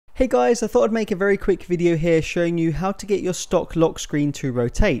Hey guys, I thought I'd make a very quick video here showing you how to get your stock lock screen to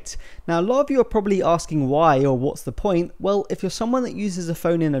rotate. Now a lot of you are probably asking why or what's the point. Well, if you're someone that uses a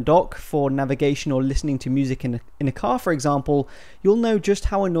phone in a dock for navigation or listening to music in a car for example, you'll know just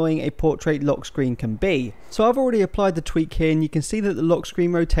how annoying a portrait lock screen can be. So I've already applied the tweak here and you can see that the lock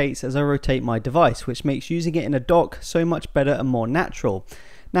screen rotates as I rotate my device, which makes using it in a dock so much better and more natural.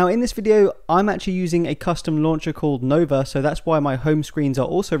 Now in this video, I'm actually using a custom launcher called Nova, so that's why my home screens are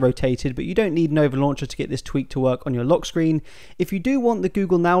also rotated, but you don't need Nova Launcher to get this tweak to work on your lock screen. If you do want the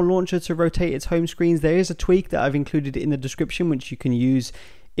Google Now launcher to rotate its home screens, there is a tweak that I've included in the description which you can use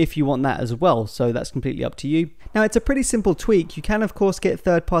if you want that as well, so that's completely up to you. Now it's a pretty simple tweak. You can of course get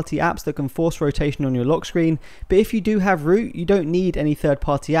third-party apps that can force rotation on your lock screen, but if you do have root, you don't need any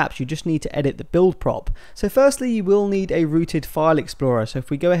third-party apps, you just need to edit the build prop. So firstly, you will need a rooted file explorer. So if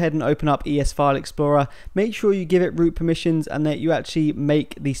we go ahead and open up ES File Explorer, make sure you give it root permissions and that you actually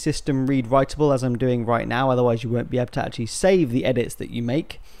make the system read writable as I'm doing right now, otherwise you won't be able to actually save the edits that you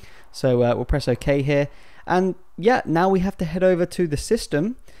make. So we'll press OK here. And yeah, now we have to head over to the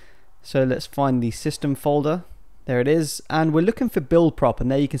system. So let's find the system folder. There it is. And we're looking for build prop.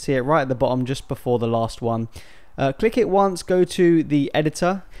 And there you can see it right at the bottom just before the last one. Click it once, go to the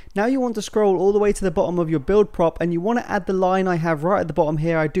editor. Now you want to scroll all the way to the bottom of your build prop and you want to add the line I have right at the bottom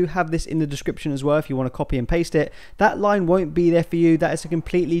here. I do have this in the description as well if you want to copy and paste it. That line won't be there for you. That is a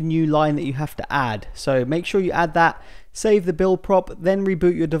completely new line that you have to add. So make sure you add that, save the build prop, then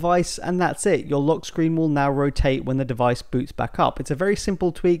reboot your device, and that's it. Your lock screen will now rotate when the device boots back up. It's a very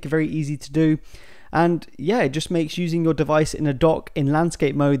simple tweak, very easy to do. And yeah, it just makes using your device in a dock in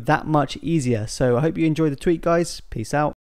landscape mode that much easier. So I hope you enjoy the tweak, guys. Peace out.